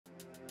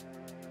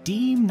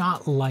deem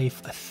not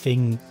life a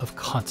thing of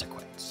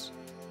consequence.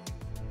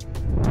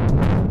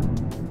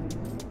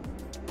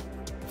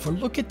 For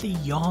look at the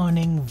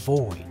yawning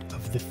void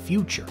of the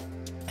future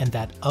and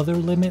that other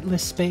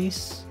limitless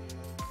space,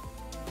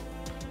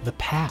 the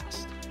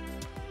past.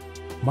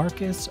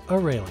 Marcus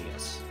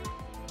Aurelius.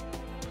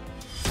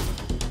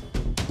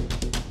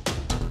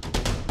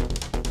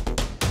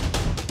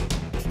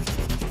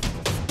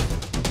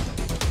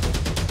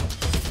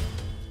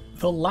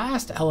 The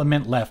last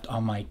element left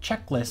on my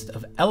checklist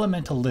of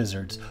elemental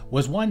lizards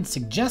was one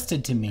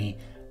suggested to me,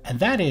 and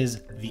that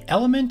is the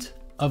element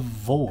of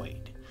void.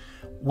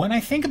 When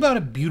I think about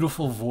a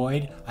beautiful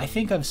void, I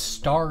think of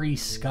starry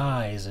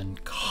skies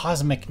and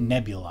cosmic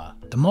nebula.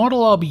 The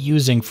model I'll be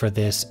using for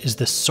this is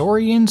the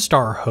Saurian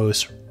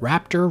Starhost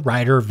Raptor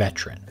Rider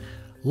Veteran.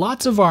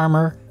 Lots of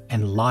armor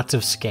and lots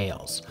of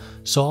scales,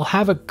 so I'll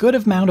have a good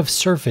amount of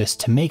surface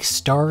to make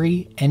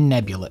starry and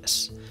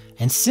nebulous.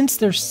 And since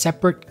they're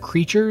separate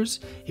creatures,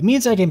 it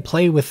means I can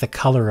play with the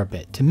color a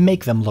bit to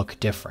make them look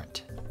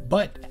different.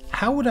 But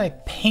how would I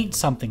paint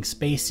something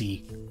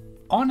spacey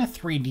on a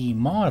 3D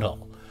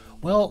model?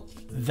 Well,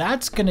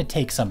 that's gonna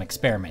take some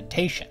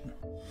experimentation.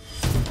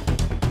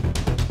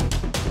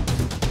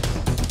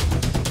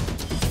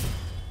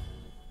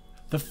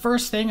 The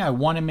first thing I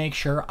want to make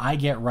sure I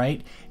get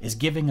right is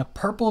giving a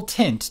purple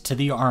tint to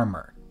the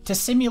armor to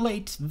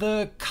simulate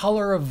the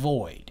color of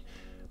void,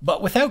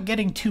 but without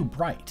getting too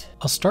bright.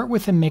 I'll start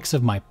with a mix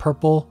of my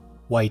purple,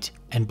 white,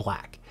 and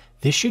black.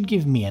 This should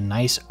give me a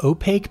nice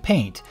opaque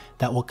paint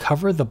that will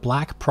cover the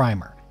black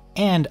primer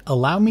and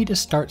allow me to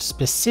start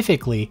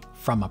specifically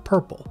from a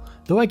purple,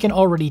 though I can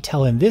already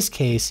tell in this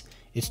case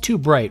it's too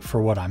bright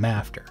for what I'm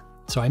after.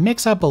 So I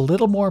mix up a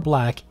little more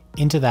black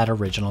into that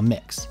original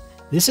mix.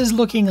 This is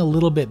looking a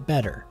little bit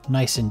better,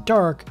 nice and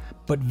dark,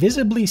 but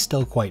visibly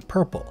still quite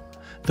purple,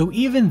 though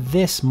even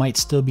this might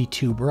still be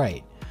too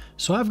bright.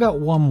 So I've got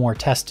one more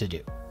test to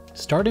do,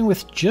 starting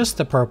with just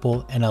the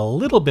purple and a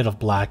little bit of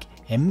black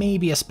and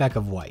maybe a speck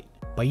of white.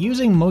 By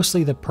using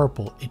mostly the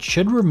purple, it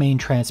should remain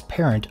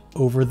transparent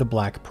over the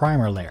black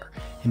primer layer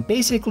and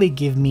basically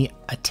give me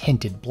a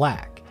tinted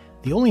black.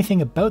 The only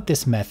thing about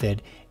this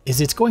method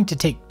is it's going to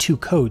take 2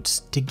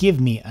 coats to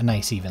give me a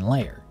nice even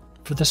layer.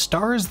 For the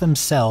stars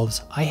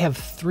themselves, I have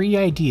 3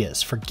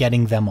 ideas for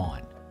getting them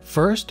on.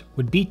 First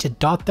would be to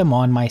dot them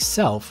on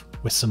myself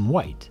with some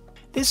white.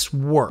 This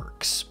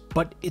works,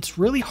 but it's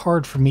really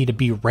hard for me to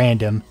be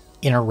random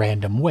in a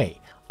random way.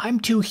 I'm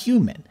too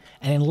human,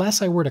 and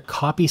unless I were to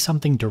copy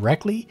something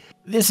directly,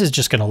 this is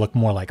just going to look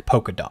more like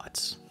polka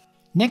dots.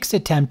 Next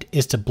attempt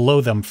is to blow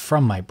them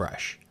from my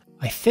brush.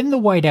 I thin the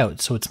white out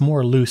so it's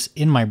more loose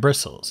in my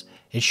bristles.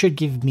 It should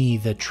give me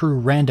the true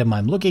random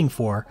I'm looking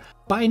for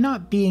by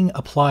not being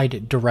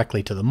applied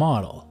directly to the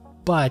model.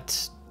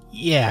 But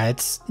yeah,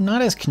 it's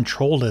not as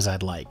controlled as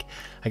I'd like.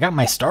 I got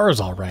my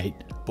stars all right,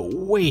 but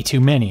way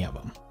too many of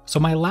them. So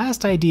my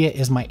last idea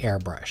is my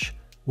airbrush.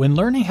 When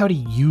learning how to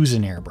use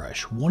an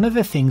airbrush, one of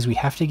the things we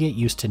have to get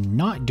used to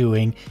not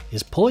doing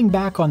is pulling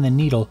back on the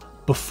needle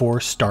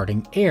before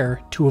starting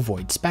air to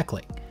avoid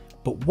speckling.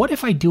 But what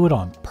if I do it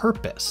on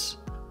purpose?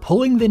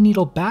 Pulling the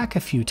needle back a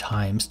few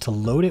times to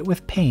load it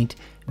with paint,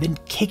 then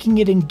kicking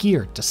it in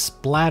gear to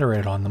splatter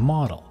it on the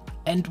model.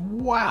 And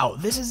wow,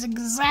 this is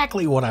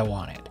exactly what I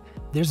wanted.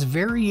 There's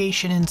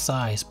variation in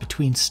size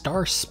between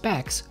star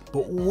specks,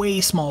 but way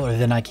smaller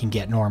than I can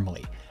get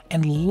normally,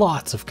 and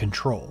lots of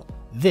control.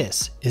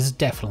 This is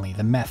definitely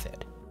the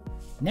method.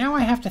 Now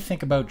I have to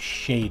think about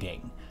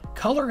shading.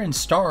 Color in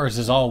stars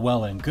is all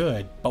well and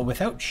good, but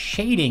without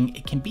shading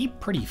it can be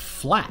pretty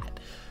flat.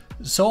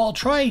 So I'll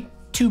try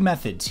 2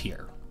 methods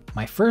here.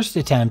 My first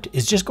attempt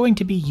is just going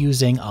to be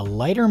using a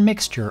lighter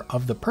mixture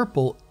of the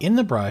purple in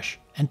the brush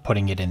and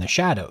putting it in the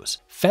shadows,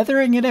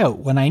 feathering it out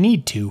when I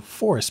need to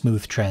for a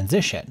smooth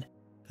transition.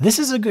 This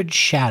is a good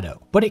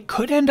shadow, but it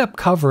could end up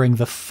covering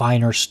the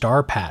finer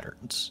star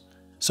patterns.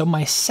 So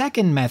my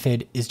second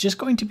method is just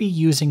going to be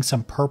using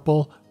some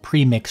purple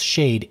pre-mixed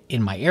shade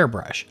in my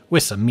airbrush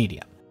with some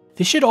medium.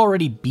 This should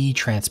already be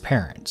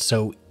transparent,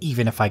 so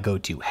even if I go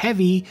too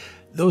heavy,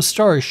 those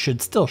stars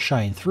should still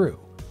shine through,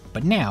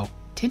 but now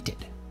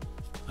tinted.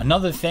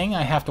 Another thing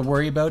I have to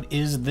worry about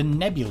is the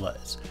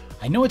nebulas.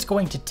 I know it's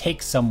going to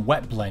take some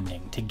wet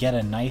blending to get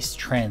a nice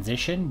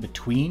transition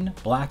between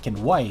black and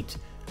white,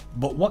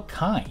 but what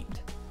kind?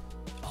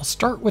 I'll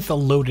start with a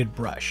loaded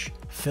brush,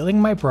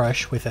 filling my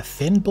brush with a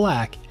thin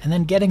black and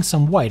then getting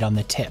some white on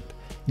the tip.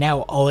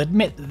 Now I'll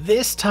admit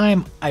this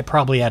time I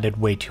probably added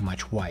way too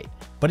much white,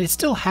 but it's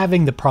still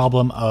having the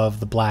problem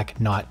of the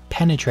black not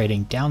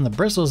penetrating down the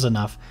bristles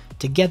enough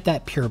to get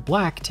that pure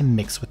black to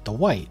mix with the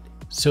white.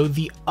 So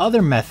the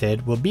other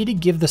method will be to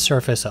give the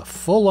surface a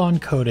full-on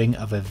coating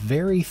of a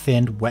very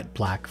thin wet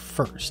black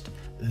first,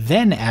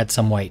 then add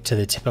some white to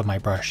the tip of my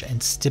brush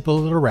and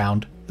stipple it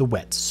around the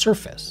wet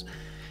surface.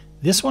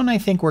 This one I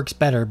think works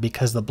better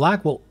because the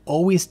black will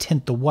always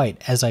tint the white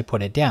as I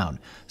put it down,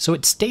 so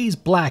it stays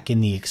black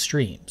in the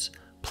extremes.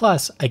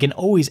 Plus, I can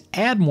always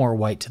add more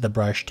white to the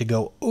brush to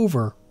go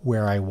over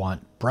where I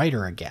want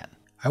brighter again.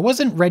 I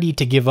wasn't ready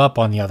to give up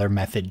on the other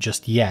method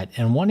just yet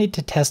and wanted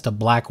to test a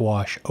black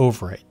wash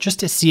over it just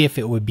to see if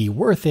it would be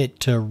worth it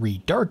to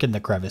redarken the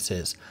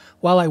crevices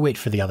while I wait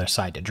for the other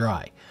side to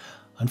dry.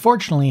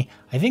 Unfortunately,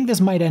 I think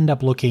this might end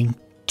up looking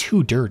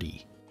too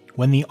dirty.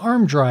 When the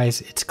arm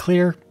dries, it's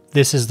clear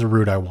this is the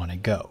route I want to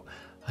go.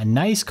 A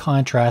nice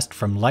contrast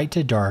from light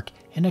to dark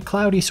in a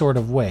cloudy sort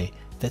of way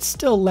that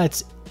still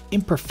lets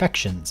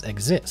imperfections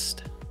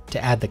exist.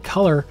 To add the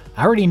color,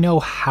 I already know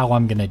how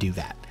I'm going to do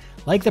that.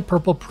 Like the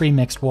purple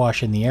pre-mixed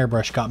wash in the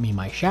airbrush got me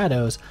my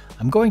shadows,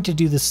 I'm going to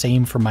do the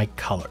same for my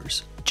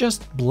colors.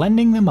 Just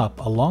blending them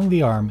up along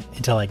the arm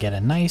until I get a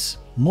nice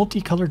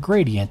multicolor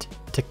gradient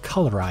to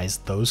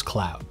colorize those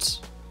clouds.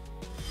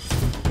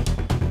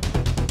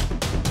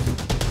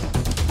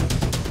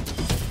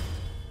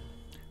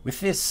 With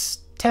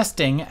this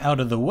testing out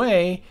of the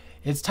way,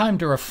 it's time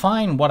to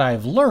refine what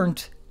I've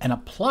learned and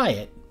apply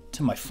it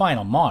to my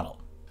final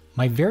model.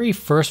 My very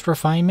first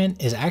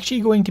refinement is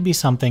actually going to be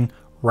something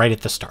right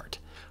at the start.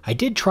 I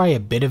did try a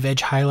bit of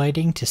edge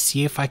highlighting to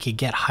see if I could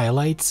get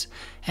highlights,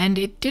 and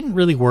it didn't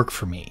really work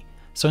for me.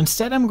 So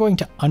instead I'm going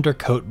to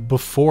undercoat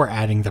before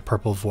adding the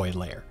purple void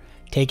layer,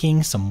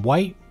 taking some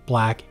white,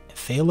 black, and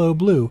phthalo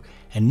blue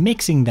and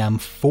mixing them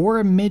for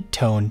a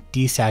mid-tone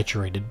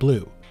desaturated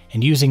blue.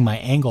 And using my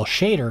angle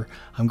shader,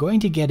 I'm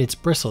going to get its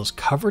bristles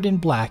covered in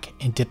black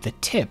and dip the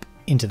tip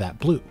into that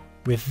blue.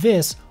 With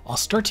this, I'll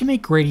start to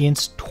make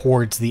gradients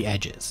towards the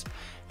edges.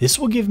 This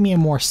will give me a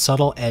more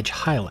subtle edge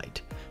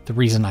highlight. The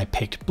reason I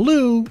picked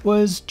blue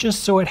was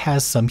just so it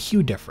has some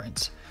hue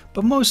difference,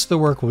 but most of the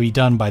work will be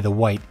done by the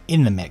white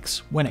in the mix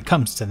when it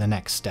comes to the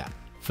next step.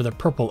 For the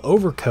purple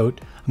overcoat,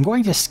 I'm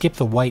going to skip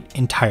the white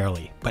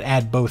entirely, but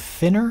add both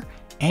thinner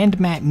and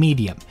matte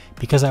medium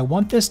because I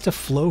want this to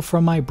flow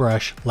from my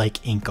brush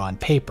like ink on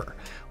paper,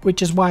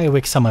 which is why I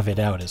wick some of it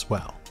out as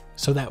well,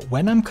 so that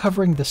when I'm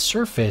covering the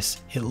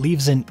surface, it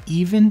leaves an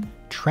even,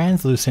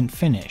 translucent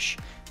finish,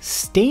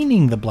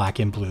 staining the black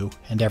and blue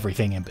and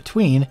everything in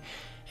between,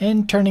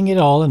 and turning it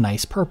all a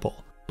nice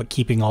purple, but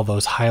keeping all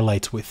those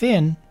highlights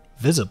within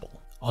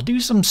visible. I'll do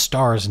some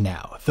stars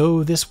now,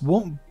 though this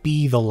won't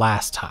be the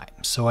last time,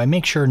 so I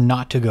make sure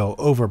not to go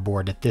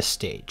overboard at this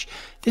stage.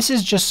 This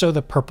is just so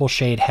the purple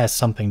shade has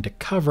something to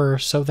cover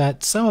so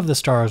that some of the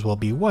stars will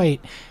be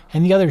white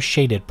and the others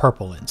shaded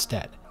purple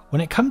instead.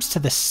 When it comes to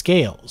the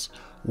scales,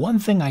 one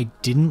thing I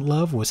didn't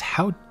love was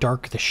how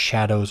dark the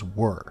shadows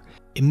were.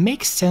 It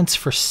makes sense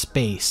for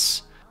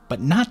space,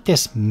 but not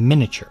this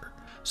miniature.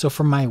 So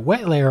for my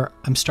wet layer,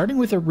 I'm starting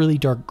with a really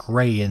dark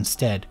gray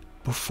instead,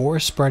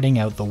 before spreading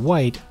out the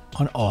white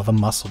on all the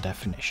muscle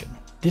definition.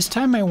 This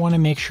time I want to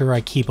make sure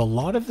I keep a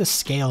lot of the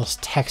scales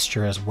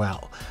texture as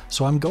well,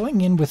 so I'm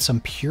going in with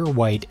some pure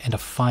white and a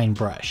fine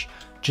brush,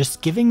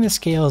 just giving the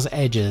scales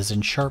edges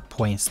and sharp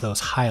points those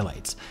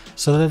highlights,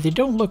 so that they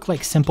don't look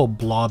like simple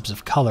blobs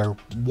of color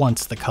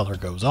once the color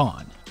goes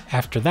on.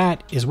 After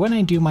that is when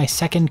I do my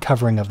second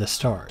covering of the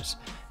stars.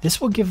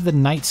 This will give the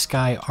night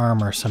sky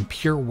armor some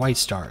pure white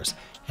stars,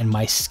 and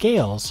my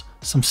scales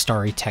some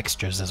starry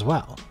textures as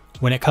well.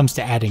 When it comes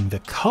to adding the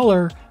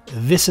color,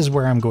 this is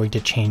where I'm going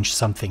to change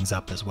some things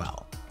up as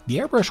well. The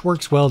airbrush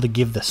works well to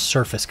give the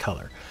surface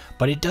color,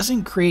 but it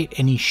doesn't create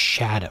any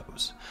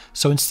shadows.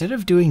 So instead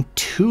of doing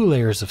 2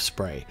 layers of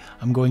spray,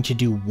 I'm going to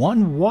do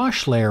 1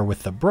 wash layer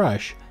with the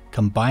brush,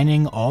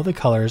 combining all the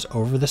colors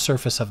over the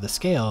surface of the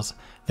scales.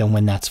 Then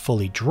when that's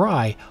fully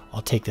dry,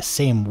 I'll take the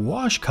same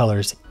wash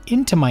colors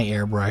into my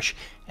airbrush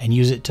and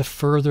use it to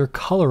further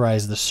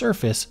colorize the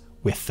surface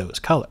with those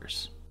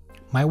colors.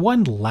 My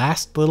one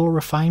last little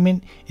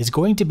refinement is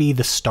going to be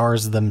the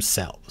stars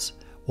themselves.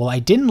 While I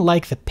didn't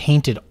like the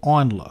painted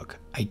on look,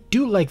 I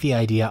do like the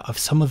idea of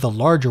some of the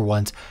larger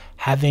ones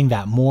having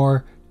that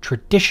more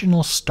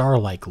traditional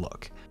star-like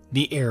look.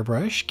 The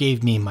airbrush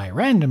gave me my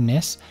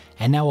randomness,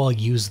 and now I'll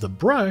use the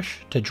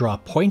brush to draw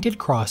pointed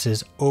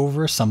crosses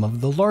over some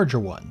of the larger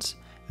ones.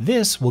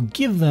 This will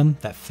give them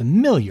that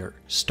familiar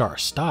star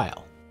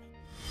style.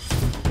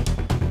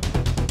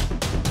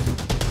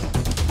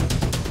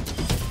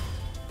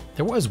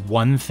 There was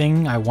one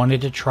thing I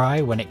wanted to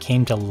try when it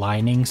came to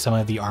lining some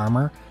of the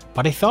armor,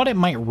 but I thought it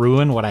might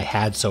ruin what I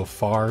had so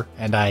far,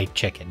 and I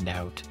chickened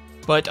out.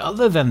 But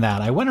other than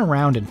that, I went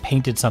around and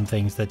painted some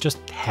things that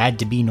just had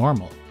to be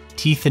normal.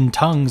 Teeth and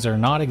tongues are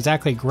not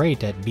exactly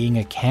great at being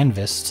a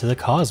canvas to the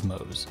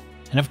cosmos.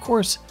 And of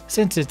course,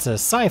 since it's a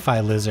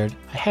sci-fi lizard,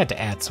 I had to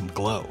add some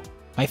glow.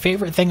 My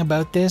favorite thing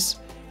about this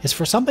is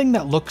for something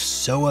that looks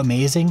so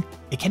amazing,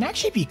 it can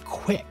actually be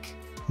quick.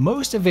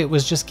 Most of it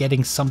was just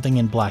getting something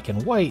in black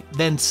and white,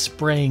 then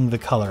spraying the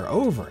color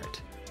over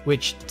it.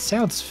 Which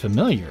sounds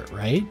familiar,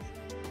 right?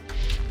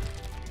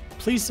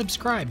 Please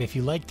subscribe if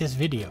you liked this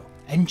video,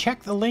 and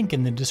check the link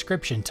in the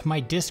description to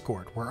my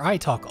Discord where I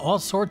talk all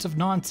sorts of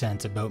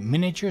nonsense about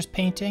miniatures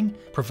painting,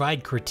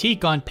 provide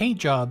critique on paint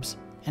jobs,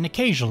 and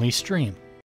occasionally stream.